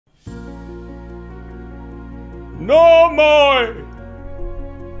No more!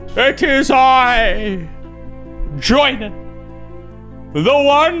 It is I, Joinen, the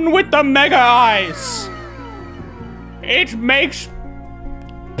one with the mega eyes. It makes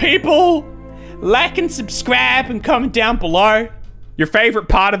people like and subscribe and comment down below your favorite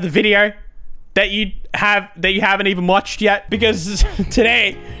part of the video that you haven't even watched yet, because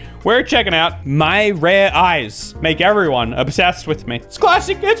today we're checking out my rare eyes. Make everyone obsessed with me. It's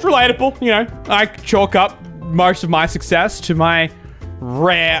classic, it's relatable, you know. I chalk up most of my success to my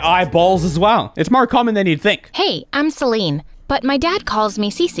rare eyeballs as well. It's more common than you'd think. Hey, I'm Celine, but my dad calls me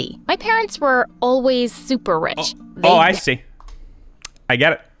Cece. My parents were always super rich. I see. I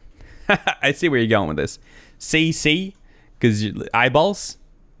get it. I see where you're going with this. CC, because eyeballs?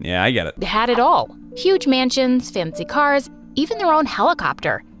 Yeah, I get it. They had it all. Huge mansions, fancy cars, even their own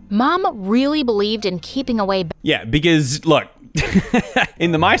helicopter. Mom really believed in keeping away. Yeah, because look,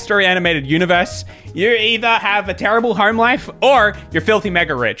 in the My Story animated universe, you either have a terrible home life or you're filthy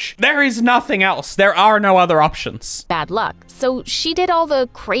mega rich. There is nothing else. There are no other options. Bad luck. So she did all the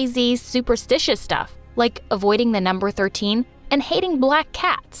crazy, superstitious stuff, like avoiding the number 13 and hating black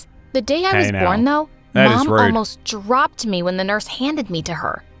cats. The day I was born, though, Mom almost dropped me when the nurse handed me to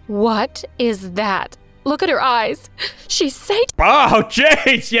her. What is that? Look at her eyes. She's Satan. Oh,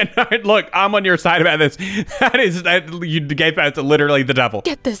 jeez. Yeah, no, look, I'm on your side about this. You gave birth to literally the devil.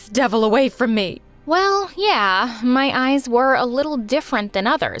 Get this devil away from me. Well, yeah, my eyes were a little different than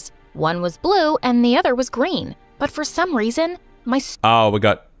others. One was blue and the other was green. But for some reason, Oh, we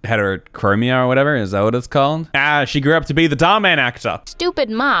got heterochromia or whatever. Is that what it's called? Ah, she grew up to be the Darman actor. Stupid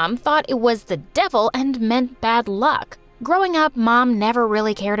mom thought it was the devil and meant bad luck. Growing up, Mom never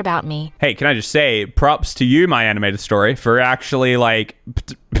really cared about me. Hey, can I just say, props to you, My Animated Story, for actually, like,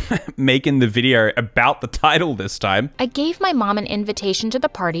 making the video about the title this time. I gave my mom an invitation to the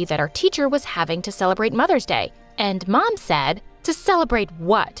party that our teacher was having to celebrate Mother's Day. And Mom said, to celebrate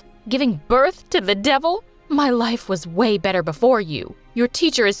what? Giving birth to the devil? My life was way better before you. Your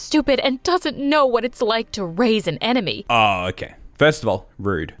teacher is stupid and doesn't know what it's like to raise an enemy. Oh, okay. First of all,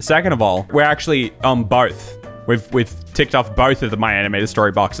 rude. Second of all, we're actually on both. We've ticked off both of the My Animated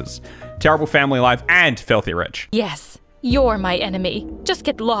Story boxes. Terrible family life and filthy rich. Yes, you're my enemy. Just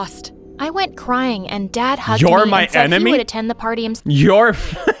get lost. I went crying and Dad hugged You're me my and said enemy? he would attend the party himself. You're...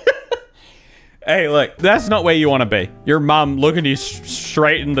 Hey, look, that's not where you want to be. Your mom looking you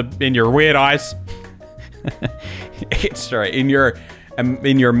straight in your weird eyes. It's straight in your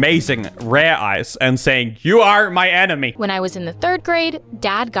amazing rare eyes and saying, you are my enemy. When I was in the 3rd grade,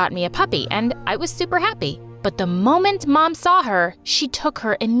 Dad got me a puppy and I was super happy. But the moment Mom saw her, she took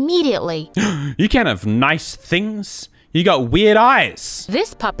her immediately. You can't have nice things. You got weird eyes.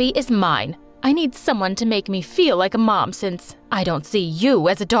 This puppy is mine. I need someone to make me feel like a mom since I don't see you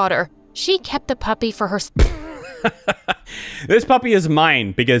as a daughter. She kept the puppy for herself. This puppy is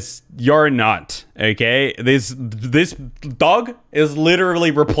mine because you're not, okay? This dog is literally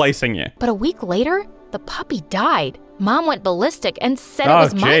replacing you. But a week later, the puppy died. Mom went ballistic and said it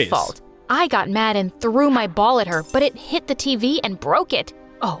was my fault. I got mad and threw my ball at her, but it hit the TV and broke it.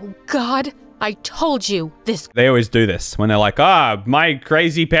 Oh, God. I told you this. They always do this when they're like, my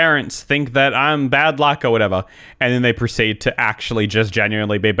crazy parents think that I'm bad luck or whatever. And then they proceed to actually just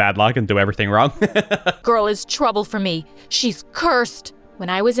genuinely be bad luck and do everything wrong. Girl is trouble for me. She's cursed. When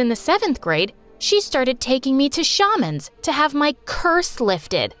I was in the 7th grade, she started taking me to shamans to have my curse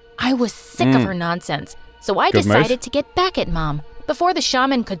lifted. I was sick of her nonsense, so I decided to get back at Mom. Before the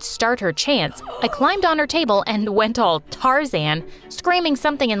shaman could start her chants, I climbed on her table and went all Tarzan, screaming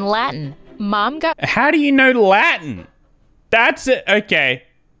something in Latin. Mom got— How do you know Latin? That's it. Okay.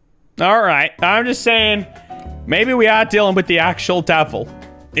 All right. I'm just saying, maybe we are dealing with the actual devil.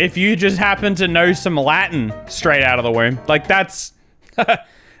 If you just happen to know some Latin straight out of the womb, like that's a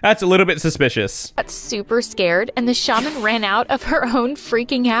little bit suspicious. Got super scared and the shaman ran out of her own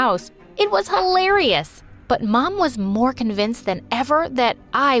freaking house. It was hilarious. But Mom was more convinced than ever that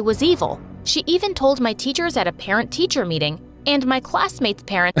I was evil. She even told my teachers at a parent-teacher meeting and my classmates'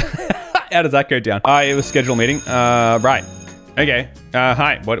 parents. How does that go down? It was scheduled meeting. Right. Okay.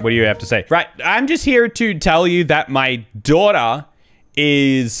 Hi. What do you have to say? Right. I'm just here to tell you that my daughter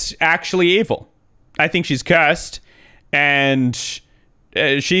is actually evil. I think she's cursed and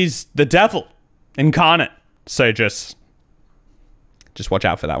she's the devil incarnate. So just watch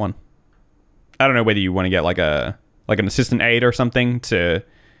out for that one. I don't know whether you want to get like an assistant aide or something to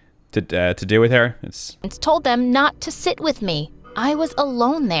deal with her. It's told them not to sit with me. I was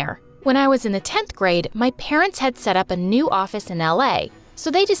alone there. When I was in the 10th grade, my parents had set up a new office in LA,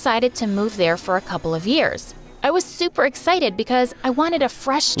 so they decided to move there for a couple of years. I was super excited because I wanted a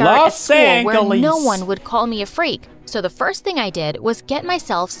fresh start at Los school where Angeles. no one would call me a freak. So the first thing I did was get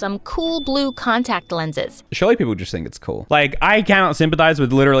myself some cool blue contact lenses. Surely people just think it's cool. Like, I cannot sympathize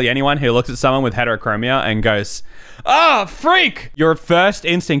with literally anyone who looks at someone with heterochromia and goes, "Oh, freak!" Your first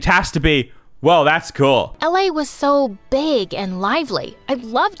instinct has to be, well, that's cool. LA was so big and lively. I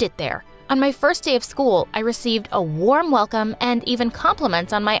loved it there. On my first day of school, I received a warm welcome and even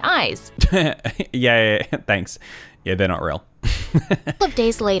compliments on my eyes. yeah, thanks. Yeah, they're not real. A couple of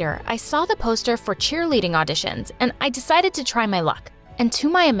days later, I saw the poster for cheerleading auditions, and I decided to try my luck. And to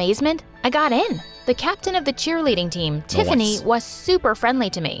my amazement, I got in. The captain of the cheerleading team, Tiffany, was super friendly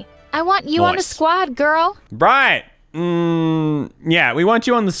to me. "I want you on the squad, girl." Right. Yeah, we want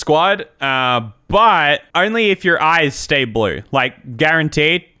you on the squad, but only if your eyes stay blue. Like,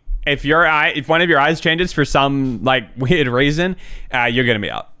 guaranteed. If one of your eyes changes for some like weird reason, you're gonna be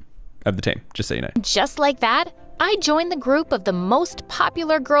out of the team. Just so you know. Just like that, I joined the group of the most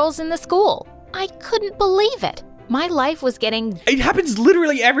popular girls in the school. I couldn't believe it. My life was getting... It happens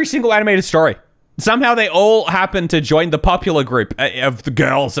literally every single animated story. Somehow they all happen to join the popular group of the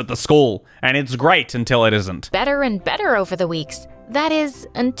girls at the school, and it's great until it isn't. better and better over the weeks. That is,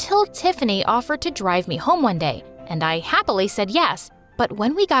 until Tiffany offered to drive me home one day, and I happily said yes. But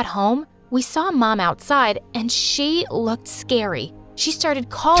when we got home, we saw Mom outside, and she looked scary. She started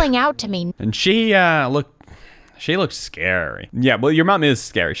calling out to me. And she looked scary. Yeah, well, your mom is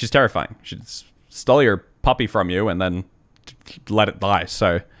scary. She's terrifying. She stole your puppy from you and then let it die.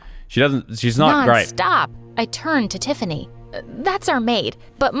 So she's not great. Stop. I turned to Tiffany. That's our maid,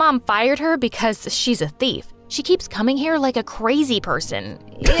 but Mom fired her because she's a thief. She keeps coming here like a crazy person.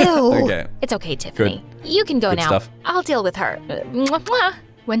 Ew. Okay. It's okay, Tiffany. You can go Good now. stuff. I'll deal with her. Mwah, mwah.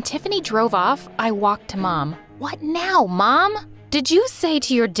 When Tiffany drove off, I walked to Mom. What now, Mom? Did you say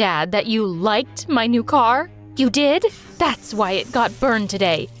to your dad that you liked my new car? You did? That's why it got burned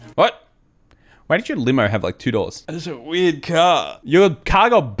today. What? Why did your limo have like 2 doors? That's a weird car. Your car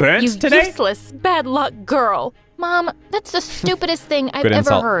got burnt You today? useless, bad luck girl. Mom, that's the stupidest thing I've Good ever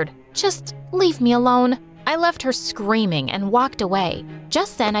insult. heard. Just leave me alone. I left her screaming and walked away.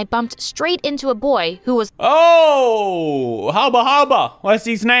 Just then, I bumped straight into a boy who was... Oh, Hubba. What's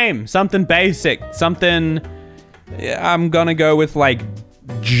his name? Something basic. Something... Yeah, I'm gonna go with like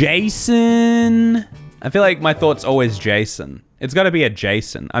Jason. I feel like my thought's always Jason. It's gotta be a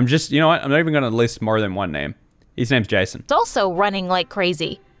Jason. You know what? I'm not even gonna list more than one name. His name's Jason. also running like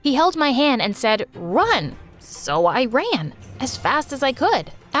crazy. He held my hand and said, "Run." So I ran as fast as I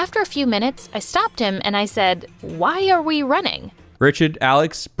could. After a few minutes, I stopped him and I said, "Why are we running?" Richard,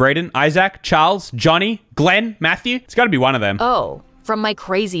 Alex, Braden, Isaac, Charles, Johnny, Glenn, Matthew. It's gotta be one of them. Oh, from my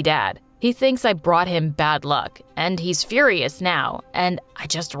crazy dad. He thinks I brought him bad luck, and he's furious now, and I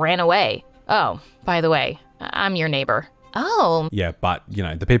just ran away. Oh, by the way, I'm your neighbor. Oh. Yeah, but, you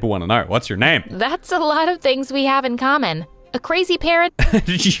know, the people want to know. What's your name? That's a lot of things we have in common. A crazy parent.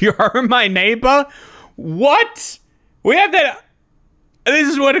 You're my neighbor? What? We have that... This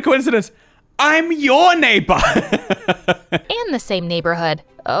is what a coincidence. I'm your neighbor. In the same neighborhood.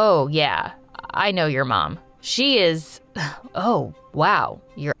 Oh, yeah. I know your mom. She is... Oh, wow.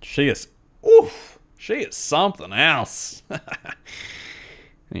 She is... Oof. She is something else.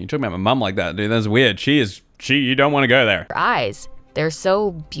 You talking about my mom like that, dude. That's weird. You don't want to go there. Your eyes. They're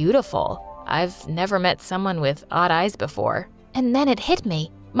so beautiful. I've never met someone with odd eyes before. And then it hit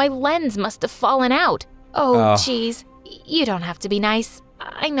me. My lens must have fallen out. Oh, jeez. You don't have to be nice.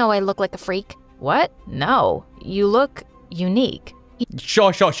 I know I look like a freak. What? No. You look unique.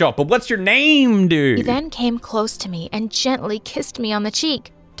 Sure. But what's your name, dude? He then came close to me and gently kissed me on the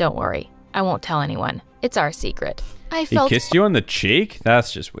cheek. Don't worry. I won't tell anyone. It's our secret. He kissed you on the cheek?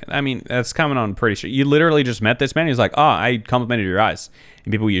 That's just weird. I mean, that's coming on pretty sure. You literally just met this man. He's like, oh, I complimented your eyes.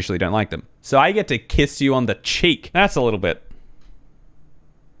 And people usually don't like them. So I get to kiss you on the cheek. That's a little bit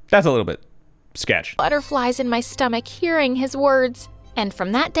sketch. Butterflies in my stomach hearing his words. And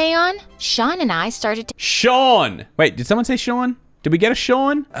from that day on, Sean and I started to... Sean! Wait, did someone say Sean? Did we get a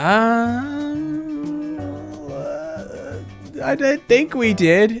Sean? I don't think we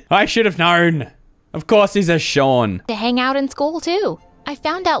did. I should have known. Of course he's a Sean. To hang out in school too. I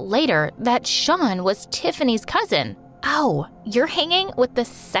found out later that Sean was Tiffany's cousin. Oh, you're hanging with the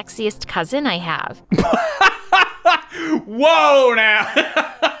sexiest cousin I have. Whoa now.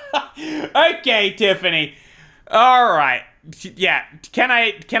 Okay, Tiffany. All right. Yeah, can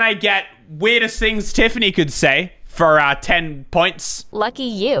I get weirdest things Tiffany could say for 10 points? Lucky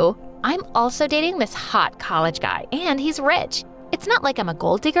you. I'm also dating this hot college guy, and he's rich. It's not like I'm a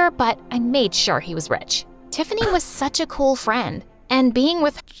gold digger, but I made sure he was rich. Tiffany was such a cool friend, and being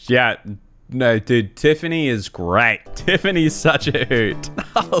with... Yeah, No, dude, Tiffany is great. Tiffany's such a hoot.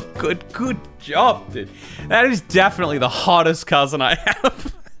 Oh, good job, dude. That is definitely the hottest cousin I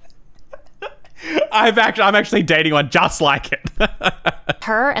have. I'm actually dating one just like it.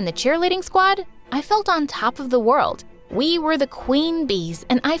 Her and the cheerleading squad, I felt on top of the world. We were the queen bees,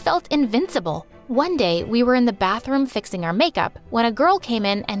 and I felt invincible. One day, we were in the bathroom fixing our makeup when a girl came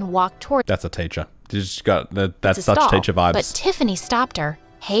in and walked toward. That's a teacher. That's such teacher vibes. But Tiffany stopped her.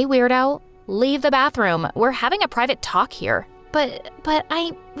 Hey, weirdo, leave the bathroom. We're having a private talk here. But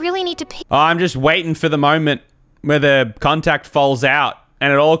I really need to pee. Oh, I'm just waiting for the moment where the contact falls out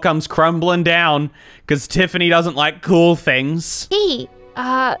and it all comes crumbling down because Tiffany doesn't like cool things. Hey,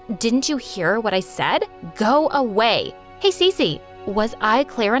 didn't you hear what I said? Go away. Hey, Cece, was I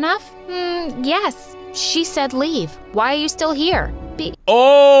clear enough? Yes. She said leave. Why are you still here?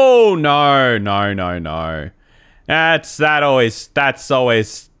 Oh, no. That's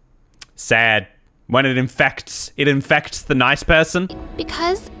always sad when it infects the nice person.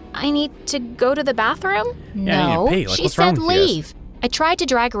 Because I need to go to the bathroom? Yeah, No, you need to pee. Like, she what's wrong said with you guys? leave. I tried to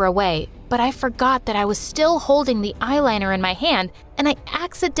drag her away, but I forgot that I was still holding the eyeliner in my hand, and I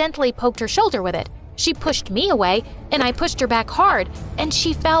accidentally poked her shoulder with it. She pushed me away, and I pushed her back hard, and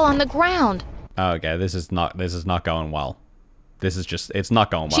she fell on the ground. Okay, this is not going well. It's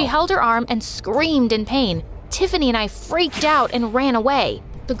not going well. She held her arm and screamed in pain. Tiffany and I freaked out and ran away.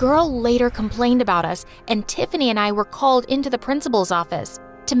 The girl later complained about us, and Tiffany and I were called into the principal's office.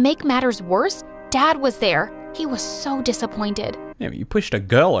 To make matters worse, Dad was there. He was so disappointed. Yeah, you pushed a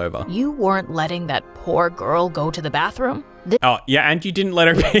girl over. You weren't letting that poor girl go to the bathroom? Oh, yeah, and you didn't let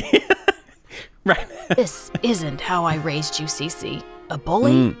her be. Right. This isn't how I raised you, Cece. A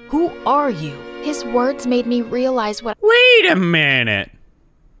bully? Who are you? His words made me realize what— Wait a minute.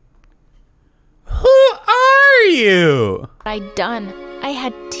 Who are you? I'd done. I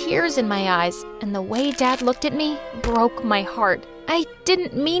had tears in my eyes, and the way Dad looked at me broke my heart. I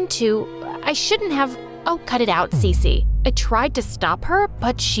didn't mean to. I shouldn't have— Oh, cut it out, Cece. I tried to stop her,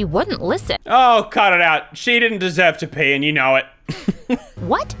 but she wouldn't listen. Oh, cut it out. She didn't deserve to pee, and you know it.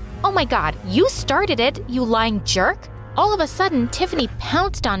 What? Oh my God, you started it, you lying jerk. All of a sudden, Tiffany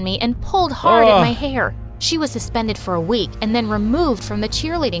pounced on me and pulled hard at my hair. She was suspended for a week and then removed from the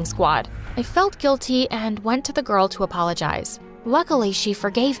cheerleading squad. I felt guilty and went to the girl to apologize. Luckily, she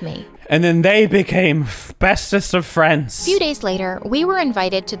forgave me. And then they became bestest of friends. A few days later, we were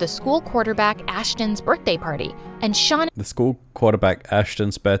invited to the school quarterback Ashton's birthday party, and Sean— The school quarterback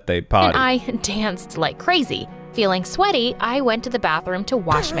Ashton's birthday party. And I danced like crazy. Feeling sweaty, I went to the bathroom to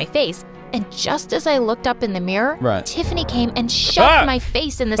wash my face, and just as I looked up in the mirror, Tiffany came and shoved my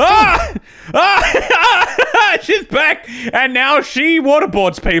face in the sink. She's back, and now she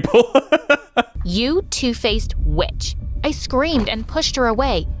waterboards people. You two-faced witch. I screamed and pushed her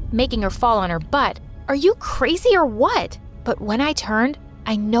away, making her fall on her butt. Are you crazy or what? But when I turned,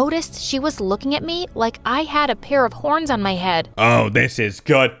 I noticed she was looking at me like I had a pair of horns on my head. Oh, this is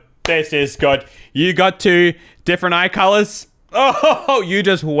good. This is good. You got two different eye colors? Oh, you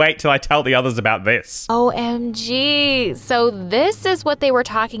just wait till I tell the others about this. OMG. So this is what they were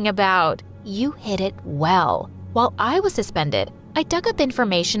talking about. You hid it well. While I was suspended, I dug up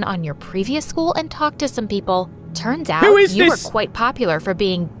information on your previous school and talked to some people. Turns out you were quite popular for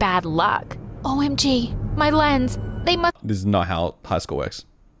being bad luck. OMG, my lens. They must— This is not how high school works.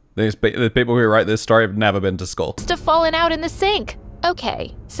 The people who write this story have never been to school. Must have fallen out in the sink.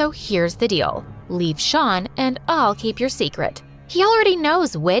 Okay, so here's the deal. Leave Sean and I'll keep your secret. He already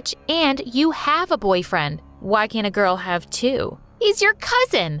knows which, and you have a boyfriend. Why can't a girl have two? He's your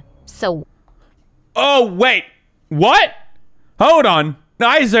cousin. So— Oh, wait. What? Hold on.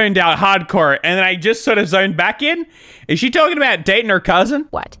 I zoned out hardcore, and then I just sort of zoned back in? Is she talking about dating her cousin?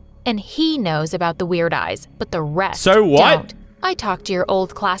 What? And he knows about the weird eyes, but the rest So what? don't. I talked to your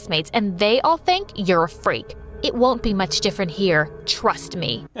old classmates, and they all think you're a freak. It won't be much different here. Trust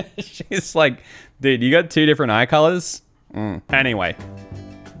me. She's like, dude, you got two different eye colors? Anyway,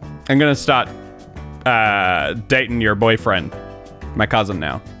 I'm gonna start dating your boyfriend, my cousin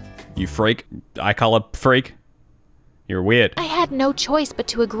now. You freak. Eye color freak. You're weird. I had no choice but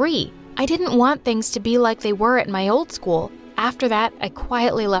to agree. I didn't want things to be like they were at my old school. After that, I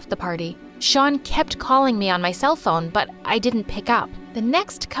quietly left the party. Sean kept calling me on my cell phone, but I didn't pick up. The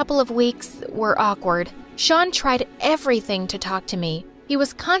next couple of weeks were awkward. Sean tried everything to talk to me. He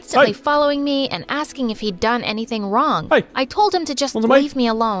was constantly following me and asking if he'd done anything wrong. I told him to just leave me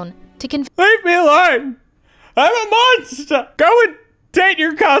alone. Leave me alone! I'm a monster! Go and date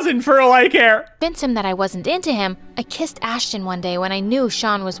your cousin for all I care. Convince him that I wasn't into him. I kissed Ashton one day when I knew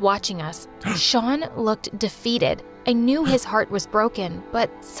Sean was watching us. Sean looked defeated. I knew his heart was broken, but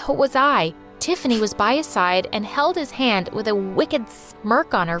so was I. Tiffany was by his side and held his hand with a wicked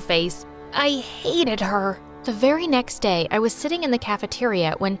smirk on her face. I hated her. The very next day, I was sitting in the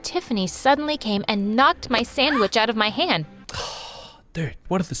cafeteria when Tiffany suddenly came and knocked my sandwich out of my hand. Dude,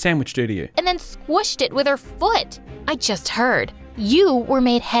 what did the sandwich do to you? And then squished it with her foot. I just heard. You were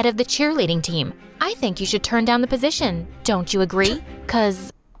made head of the cheerleading team. I think you should turn down the position. Don't you agree?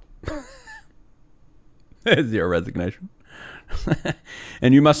 'Cause... There's your resignation.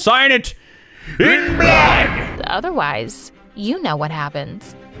 And you must sign it in blood! Otherwise, you know what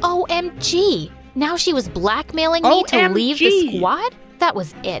happens. OMG! Now she was blackmailing me to leave the squad? That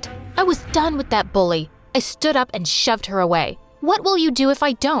was it. I was done with that bully. I stood up and shoved her away. What will you do if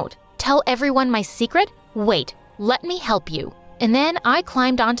I don't? Tell everyone my secret? Wait, let me help you. And then I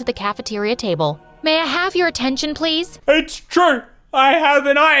climbed onto the cafeteria table. May I have your attention, please? It's true. I have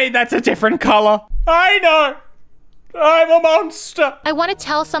an eye that's a different color. I know. I'm a monster. I want to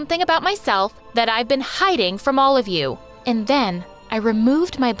tell something about myself that I've been hiding from all of you. And then I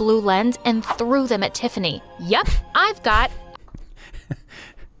removed my blue lens and threw them at Tiffany. Yup, I've got...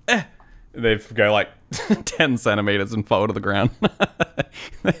 They go like 10 centimeters and fall to the ground.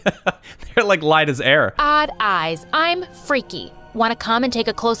 They're like light as air. Odd eyes. I'm freaky. Want to come and take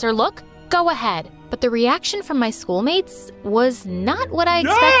a closer look? Go ahead. But the reaction from my schoolmates was not what I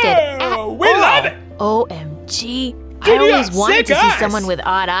expected at all. We love it. OMG. I always wanted to see someone with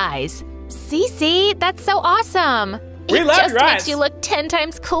odd eyes. Cece, that's so awesome. It just makes you look 10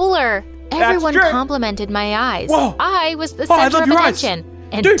 times cooler. Everyone complimented my eyes. Whoa. I was the center of attention.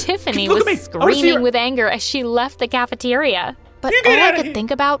 And Dude, Tiffany was screaming with anger as she left the cafeteria. But all I could think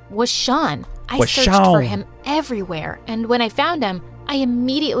about was Sean. I searched for him everywhere, and when I found him, I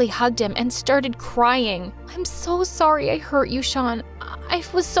immediately hugged him and started crying. I'm so sorry I hurt you, Sean. I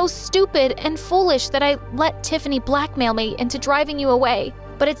was so stupid and foolish that I let Tiffany blackmail me into driving you away.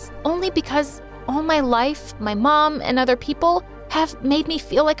 But it's only because all my life, my mom and other people have made me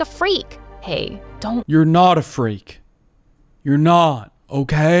feel like a freak. Hey, don't... You're not a freak. You're not,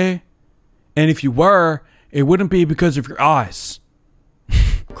 okay? And if you were, it wouldn't be because of your eyes.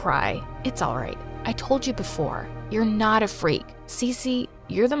 Cry. It's all right. I told you before, you're not a freak. Cece,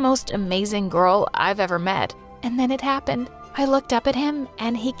 you're the most amazing girl I've ever met. And then it happened. I looked up at him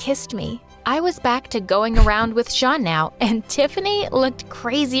and he kissed me. I was back to going around with Sean now, and Tiffany looked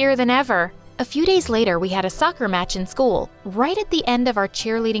crazier than ever. A few days later, we had a soccer match in school. Right at the end of our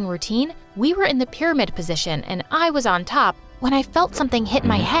cheerleading routine, we were in the pyramid position and I was on top when I felt something hit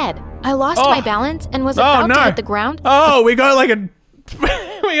my head. I lost my balance and was about to hit the ground. Oh, we got like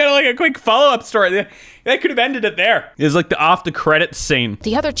a quick follow-up story. They could have ended it there. It was like the after credits scene.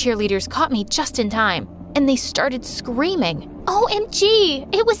 The other cheerleaders caught me just in time, and they started screaming.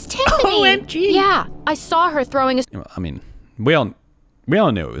 OMG, it was Tiffany. OMG. Yeah, I saw her throwing a... I mean, we all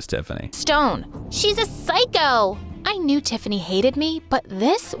knew it was Tiffany. Stone. She's a psycho. I knew Tiffany hated me, but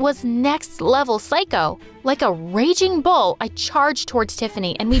this was next level psycho. Like a raging bull, I charged towards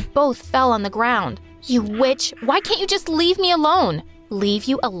Tiffany and we both fell on the ground. You witch, why can't you just leave me alone? Leave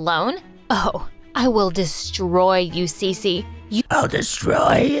you alone? Oh, I will destroy you, Cece. I'll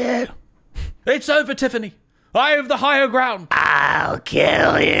destroy you. It's over, Tiffany. I have the higher ground. I'll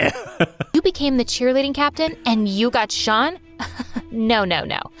kill you. You became the cheerleading captain and you got Sean? No.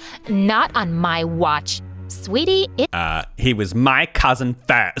 Not on my watch. Sweetie, he was my cousin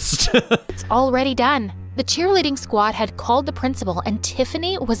first. It's already done. The cheerleading squad had called the principal and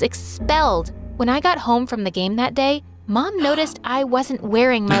Tiffany was expelled. When I got home from the game that day, Mom noticed I wasn't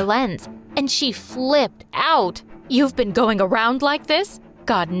wearing my lens, and she flipped out. You've been going around like this?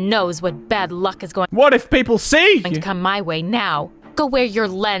 God knows what bad luck is going What if people see to come my way now. Go wear your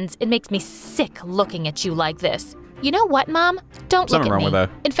lens. It makes me sick looking at you like this. You know what, Mom? Don't look at me. With her.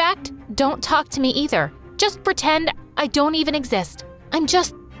 In fact, don't talk to me either. Just pretend I don't even exist. I'm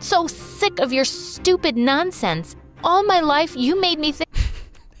just so sick of your stupid nonsense. All my life, you made me think...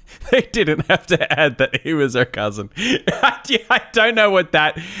 They didn't have to add that he was her cousin. I don't know what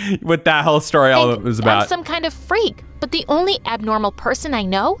that whole story element was about. I'm some kind of freak, but the only abnormal person I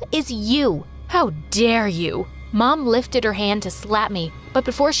know is you. How dare you? Mom lifted her hand to slap me, but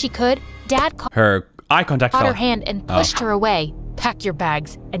before she could, Dad caught her eye contact her hand and pushed her away. Pack your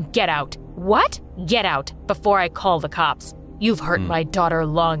bags and get out. What? Get out before I call the cops. You've hurt my daughter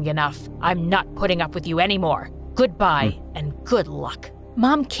long enough. I'm not putting up with you anymore. Goodbye and good luck.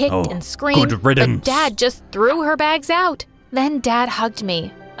 Mom kicked and screamed, but Dad just threw her bags out. Then Dad hugged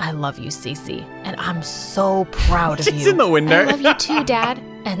me. I love you, Cece, and I'm so proud of you. She's in the window. I love you too, Dad.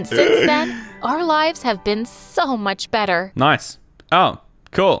 And since then, our lives have been so much better. Nice. Oh,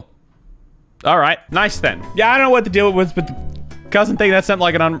 cool. All right, nice then. Yeah, I don't know what to deal with the cousin thing. That sounded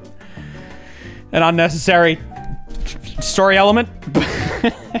like an unnecessary story element.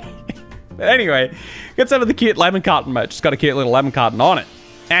 But anyway, get some of the cute lemon cotton merch. It's got a cute little lemon cotton on it.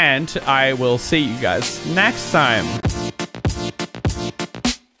 And I will see you guys next time.